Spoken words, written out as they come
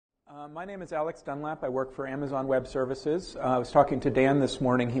My name is Alex Dunlap. I work for Amazon Web Services. I was talking to Dan this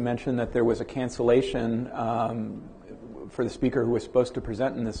morning. He mentioned that there was a cancellation for the speaker who was supposed to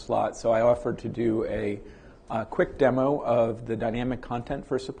present in this slot, so I offered to do a quick demo of the dynamic content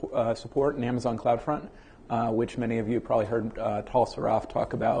for support in Amazon CloudFront, which many of you probably heard Tal Saraf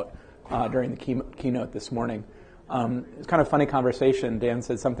talk about during the keynote this morning. It's kind of a funny conversation. Dan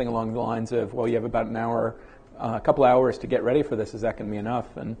said something along the lines of, well, you have about an hour, a couple hours to get ready for this. Is that going to be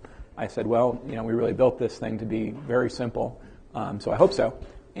enough? And I said, well, we really built this thing to be very simple, so I hope so.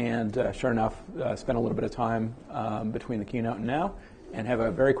 And sure enough, spent a little bit of time between the keynote and now, and have a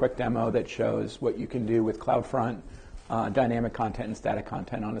very quick demo that shows what you can do with CloudFront, dynamic content and static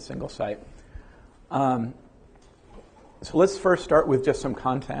content on a single site. So let's first start with just some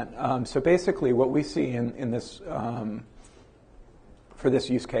content. So basically what we see in this, for this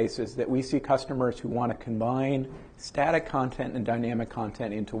use case is that we see customers who want to combine static content and dynamic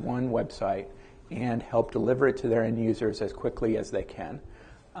content into one website and help deliver it to their end users as quickly as they can.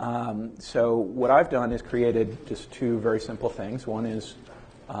 So what I've done is created just two very simple things. One is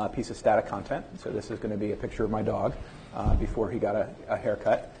a piece of static content. So this is going to be a picture of my dog before he got a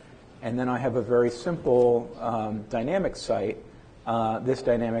haircut. And then I have a very simple dynamic site. This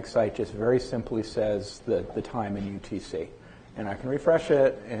dynamic site just very simply says the time in UTC. And I can refresh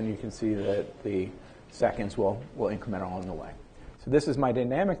it, and you can see that the seconds will increment along the way. So this is my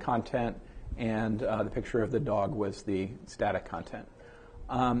dynamic content, and the picture of the dog was the static content.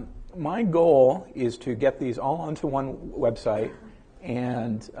 My goal is to get these all onto one website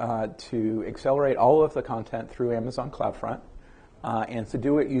and to accelerate all of the content through Amazon CloudFront, and to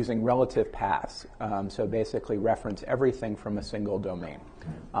do it using relative paths. So basically reference everything from a single domain.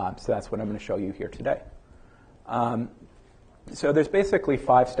 So that's what I'm going to show you here today. So there's basically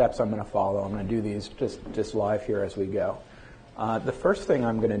 5 steps I'm going to follow. I'm going to do these just live here as we go. The first thing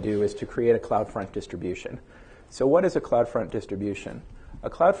I'm going to do is to create a CloudFront distribution. So what is a CloudFront distribution? A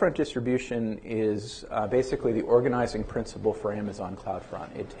CloudFront distribution is basically the organizing principle for Amazon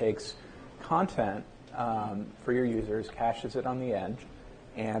CloudFront. It takes content for your users, caches it on the edge,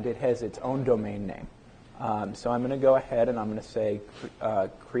 and it has its own domain name. So I'm going to go ahead and I'm going to say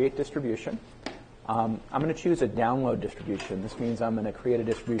create distribution. I'm going to choose a download distribution. This means I'm going to create a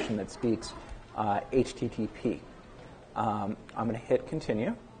distribution that speaks HTTP. I'm going to hit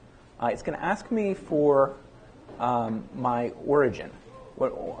continue. It's going to ask me for my origin.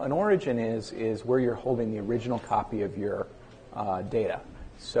 What an origin is where you're holding the original copy of your data.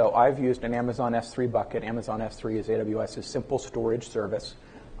 So I've used an Amazon S3 bucket. Amazon S3 is AWS's simple storage service.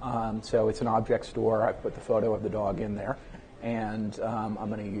 So it's an object store. I put the photo of the dog in there, and I'm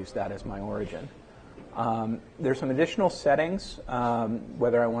going to use that as my origin. There's some additional settings,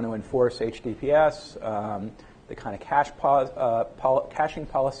 whether I want to enforce HTTPS, the kind of caching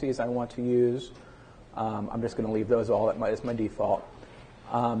policies I want to use. I'm just going to leave those all as my default.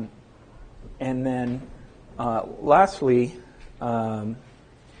 And then lastly, I've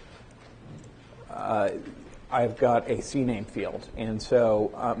got a CNAME field. And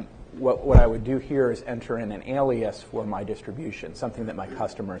so what I would do here is enter in an alias for my distribution, something that my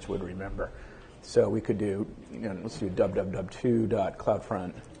customers would remember. So we could do, let's do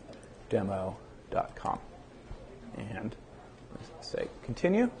www.2.cloudfrontdemo.com. And let's say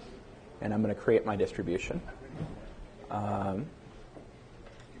continue, and I'm going to create my distribution. So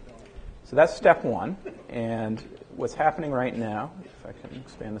that's step 1. And what's happening right now, if I can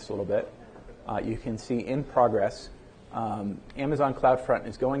expand this a little bit, you can see in progress, Amazon CloudFront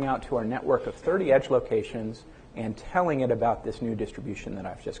is going out to our network of 30 edge locations and telling it about this new distribution that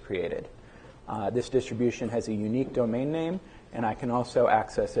I've just created. This distribution has a unique domain name, and I can also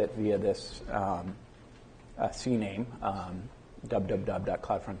access it via this CNAME,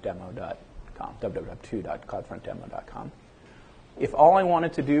 www.cloudfrontdemo.com, www.2.cloudfrontdemo.com. If all I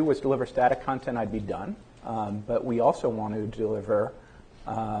wanted to do was deliver static content, I'd be done. But we also want to deliver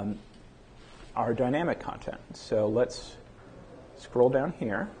our dynamic content. So let's scroll down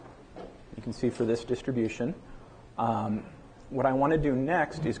here. You can see for this distribution, what I want to do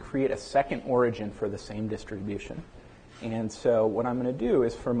next is create a second origin for the same distribution. And so what I'm going to do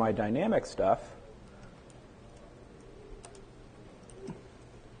is for my dynamic stuff,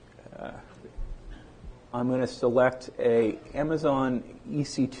 I'm going to select a Amazon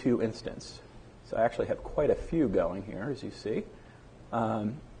EC2 instance. So I actually have quite a few going here, as you see.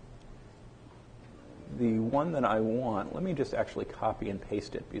 The one that I want, let me just actually copy and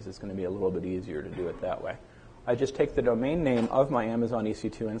paste it because it's going to be a little bit easier to do it that way. I just take the domain name of my Amazon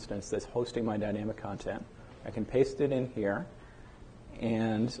EC2 instance that's hosting my dynamic content. I can paste it in here.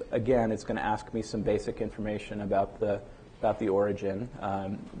 And again, it's going to ask me some basic information about the about the origin,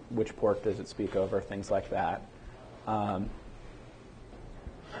 which port does it speak over, things like that. It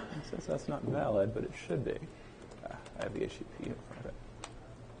says that's not valid, but it should be. I have the HTTP in front of it.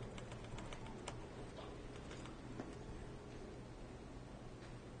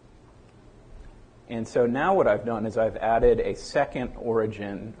 And so now what I've done is I've added a second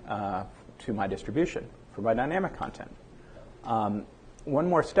origin to my distribution for my dynamic content. One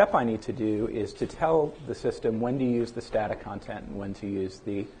more step I need to do is to tell the system when to use the static content and when to use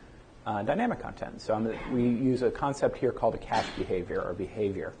the dynamic content. So we use a concept here called a cache behavior or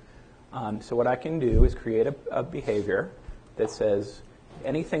behavior. So what I can do is create a behavior that says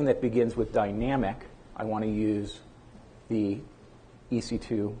anything that begins with dynamic, I want to use the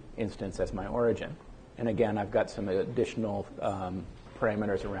EC2 instance as my origin. And again, I've got some additional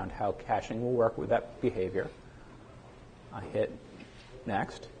parameters around how caching will work with that behavior. I hit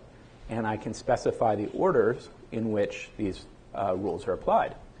next, and I can specify the orders in which these rules are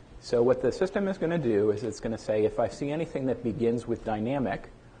applied. So what the system is going to do is it's going to say if I see anything that begins with dynamic,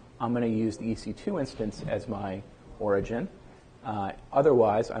 I'm going to use the EC2 instance as my origin.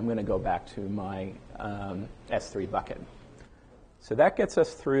 Otherwise, I'm going to go back to my S3 bucket. So that gets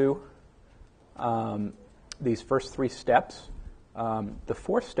us through these first three steps. The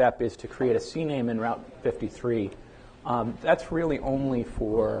fourth step is to create a CNAME in Route 53. That's really only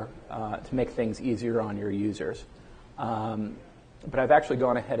for to make things easier on your users. But I've actually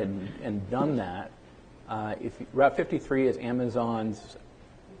gone ahead and done that. Route 53 is Amazon's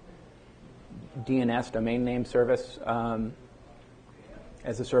DNS, domain name service,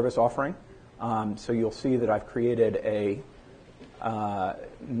 as a service offering. So you'll see that I've created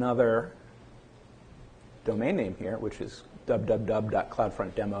another domain name here, which is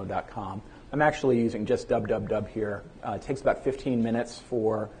www.cloudfrontdemo.com. I'm actually using just www here. It takes about 15 minutes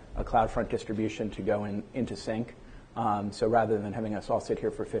for a CloudFront distribution to go into sync. So rather than having us all sit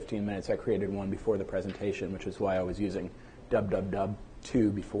here for 15 minutes, I created one before the presentation, which is why I was using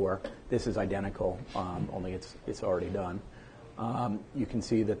www2 before. This is identical, only it's already done. You can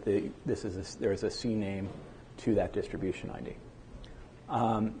see that there's a CNAME to that distribution ID.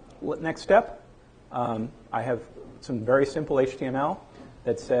 Next step, I have some very simple HTML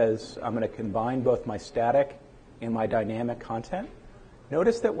that says I'm going to combine both my static and my dynamic content.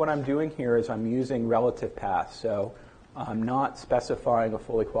 Notice that what I'm doing here is I'm using relative paths, so I'm not specifying a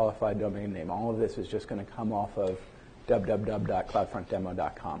fully qualified domain name. All of this is just going to come off of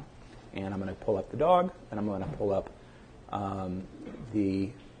www.cloudfrontdemo.com. And I'm going to pull up the dog, and I'm going to pull up the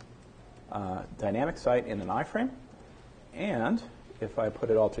dynamic site in an iframe. And if I put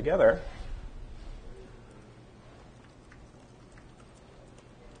it all together,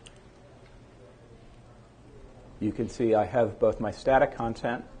 you can see I have both my static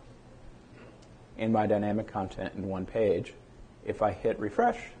content and my dynamic content in one page. If I hit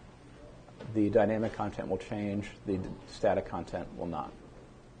refresh, the dynamic content will change, the static content will not.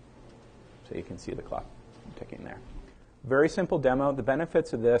 So you can see the clock ticking there. Very simple demo. The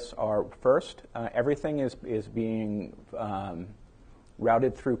benefits of this are, first, everything is being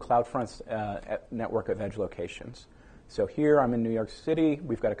routed through CloudFront's network of edge locations. So here I'm in New York City.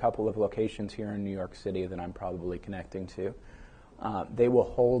 We've got a couple of locations here in New York City that I'm probably connecting to. They will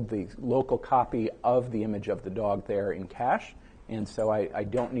hold the local copy of the image of the dog there in cache, and so I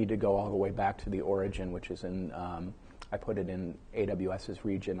don't need to go all the way back to the origin, which is in, I put it in AWS's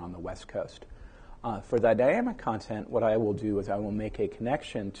region on the West Coast. For the dynamic content, what I will do is I will make a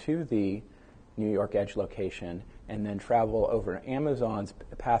connection to the New York Edge location and then travel over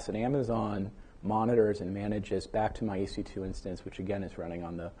past an Amazon monitors and manages back to my EC2 instance, which again is running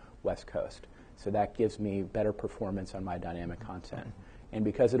on the West Coast. So that gives me better performance on my dynamic content. And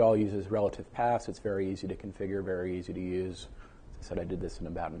because it all uses relative paths, it's very easy to configure, very easy to use. As I said, I did this in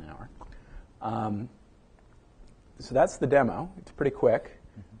about an hour. So that's the demo. It's pretty quick.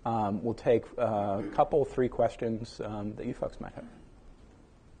 We'll take a couple, 3 questions that you folks might have.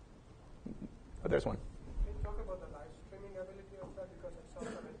 Oh, there's one. Can you talk about the live streaming ability of that? Because it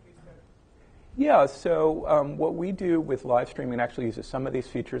sounds like at least that. Yeah, so what we do with live streaming actually uses some of these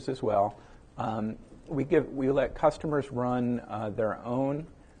features as well. We let customers run their own,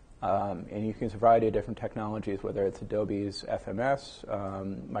 and you can use a variety of different technologies, whether it's Adobe's FMS,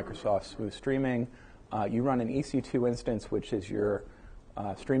 Microsoft Smooth Streaming. You run an EC2 instance, which is your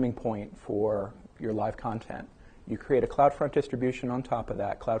streaming point for your live content. You create a CloudFront distribution on top of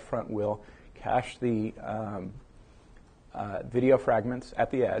that. CloudFront will cache the video fragments at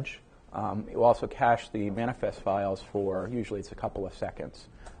the edge. It will also cache the manifest files for, usually it's a couple of seconds.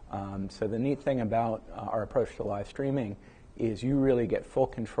 So the neat thing about our approach to live streaming is you really get full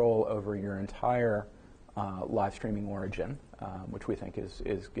control over your entire live streaming origin, which we think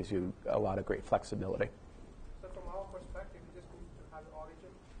gives you a lot of great flexibility. So from our perspective, you just need to have an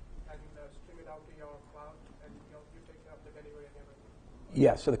origin and stream it out to your cloud, and you take care of the delivery and everything.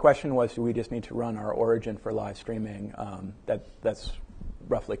 Yeah, so the question was, do we just need to run our origin for live streaming? That's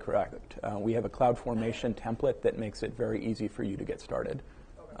roughly correct. We have a CloudFormation template that makes it very easy for you to get started.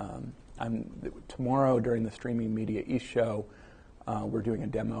 Okay. Tomorrow during the Streaming Media East show, we're doing a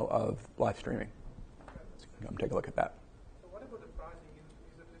demo of live streaming. So come take a look at that. So what about the pricing?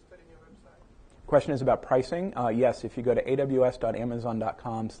 Is it listed in your website? Question is about pricing. Yes, if you go to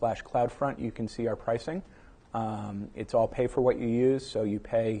aws.amazon.com/cloudfront, you can see our pricing. It's all pay for what you use, so you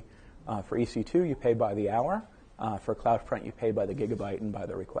pay for EC2, you pay by the hour. For CloudFront, you pay by the gigabyte and by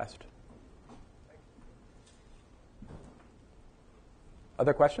the request.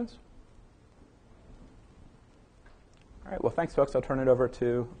 Other questions? All right, well, thanks, folks. I'll turn it over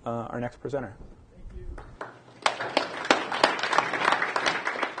to our next presenter.